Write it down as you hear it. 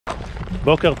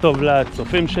בוקר טוב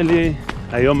לצופים שלי,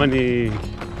 היום אני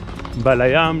בא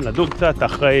לים לדוג קצת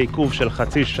אחרי עיכוב של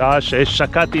חצי שעה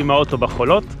ששקעתי עם האוטו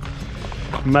בחולות.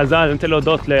 מזל, אני רוצה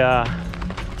להודות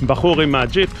לבחור עם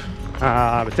הג'יפ,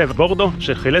 בצבע בורדו,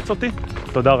 שחילץ אותי,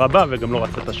 תודה רבה, וגם לא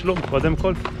רצה תשלום קודם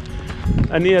כל.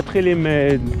 אני אתחיל עם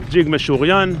ג'יג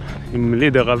משוריין, עם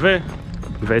לידר רווה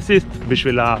ואסיסט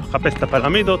בשביל לחפש את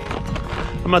הפלמידות.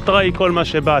 המטרה היא כל מה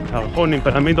שבא, תערכונים,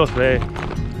 פלמידות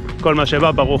וכל מה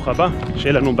שבא, ברוך הבא,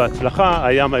 שיהיה לנו בהצלחה.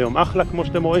 הים היום אחלה כמו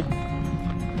שאתם רואים.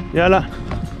 יאללה,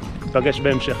 נפגש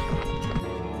בהמשך.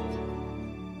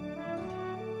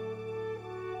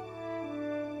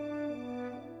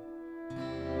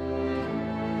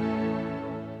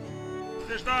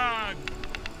 יש דג,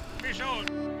 מי שעון.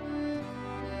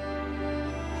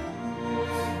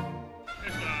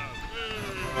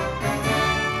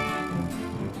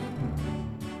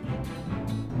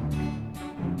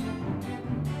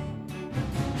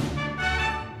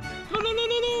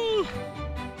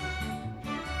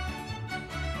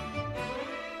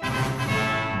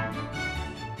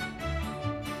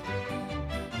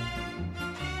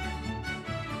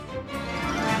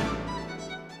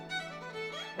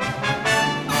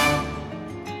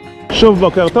 שוב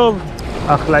בוקר טוב,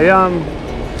 אחלה ים,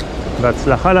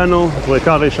 בהצלחה לנו,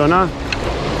 זריקה ראשונה.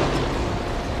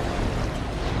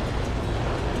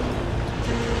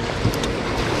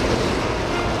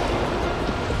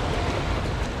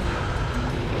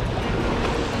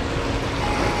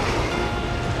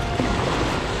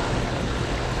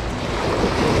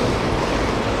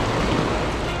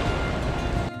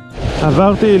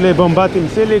 עברתי לבומבט עם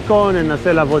סיליקון,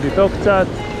 ננסה לעבוד איתו קצת.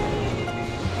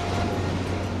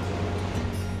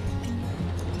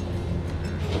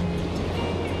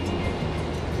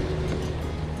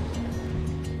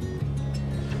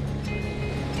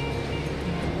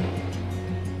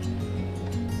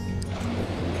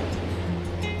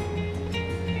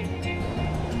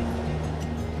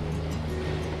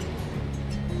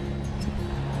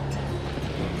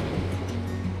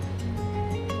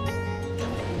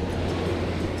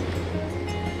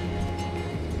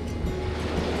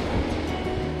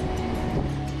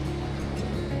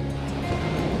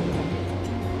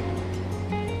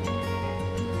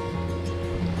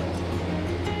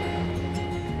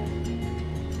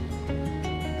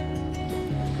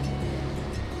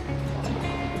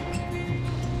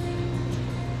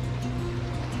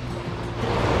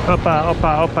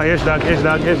 הופה, יש דג,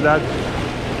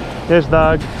 יש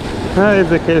דג,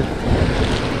 איזה כיף.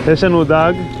 יש לנו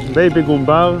דג,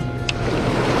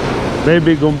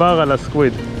 בייבי גומבר על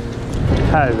הסקוויד.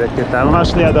 איזה קטע,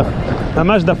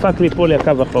 ממש דפק לי פה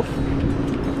לקו החוף.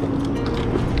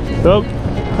 טוב,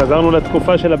 חזרנו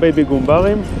לתקופה של הבייבי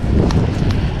גומברים.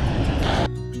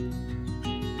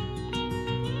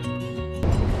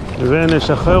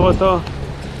 ונשחרר אותו.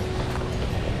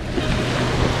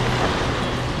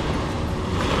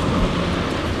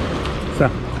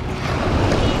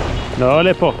 לא,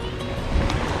 לפה.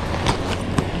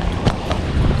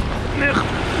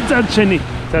 צד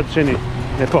שני,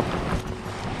 לפה.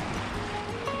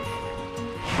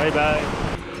 ביי ביי.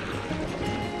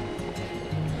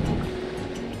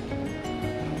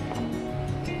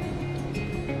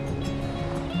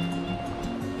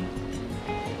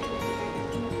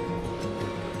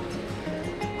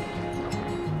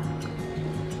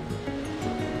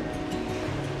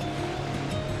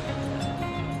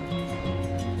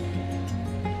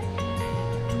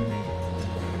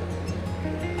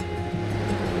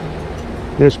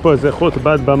 יש פה איזה חוט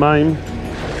בד במים,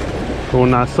 אנחנו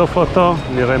נאסוף אותו,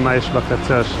 נראה מה יש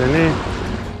בקצה השני.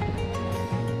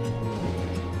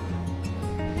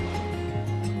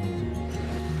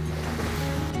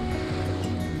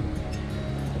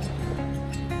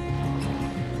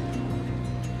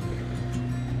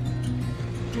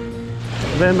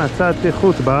 ומצאתי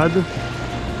חוט בד,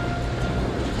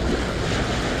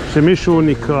 שמישהו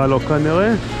נקרא לו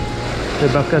כנראה,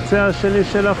 ובקצה השני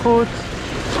של החוט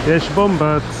יש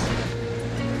בומבט.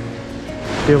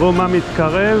 תראו מה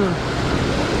מתקרב,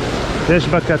 יש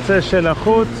בקצה של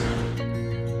החוט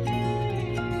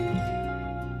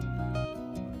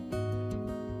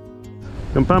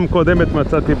גם פעם קודמת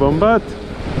מצאתי בומבט,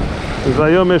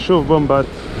 והיום יש שוב בומבט.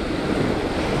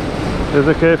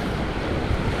 איזה כיף,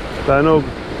 תענוג,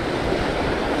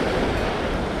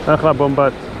 אחלה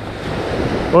בומבט.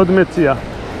 עוד מציאה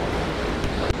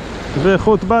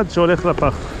וחוט בד שהולך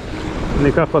לפח.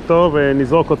 ניקח אותו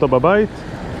ונזרוק אותו בבית.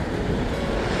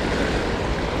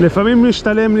 לפעמים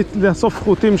משתלם לאסוף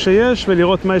חוטים שיש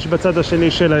ולראות מה יש בצד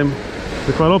השני שלהם.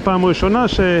 זה כבר לא פעם ראשונה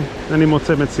שאני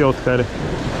מוצא מציאות כאלה.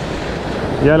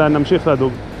 יאללה, נמשיך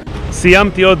לדוג.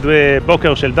 סיימתי עוד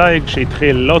בוקר של דייג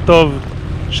שהתחיל לא טוב.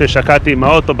 ששקעתי עם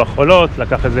האוטו בחולות,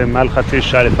 לקח איזה מעל חצי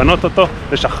שעה לפנות אותו,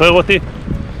 לשחרר אותי.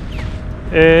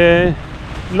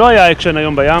 לא היה אקשן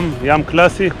היום בים, ים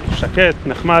קלאסי, שקט,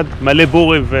 נחמד, מלא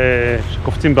בורי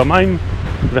שקופצים במים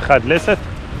וחד לסת.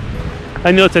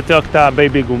 אני הוצאתי רק את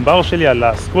הבייבי גומבר שלי על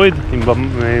הסקוויד עם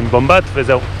בומבט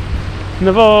וזהו.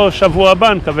 נבוא שבוע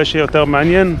הבא, נקווה שיהיה יותר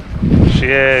מעניין,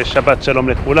 שיהיה שבת שלום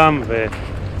לכולם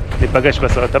וניפגש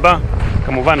בסרט הבא.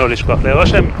 כמובן לא לשכוח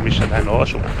להירשם, מי שעדיין לא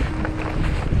רשום.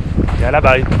 יאללה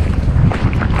ביי.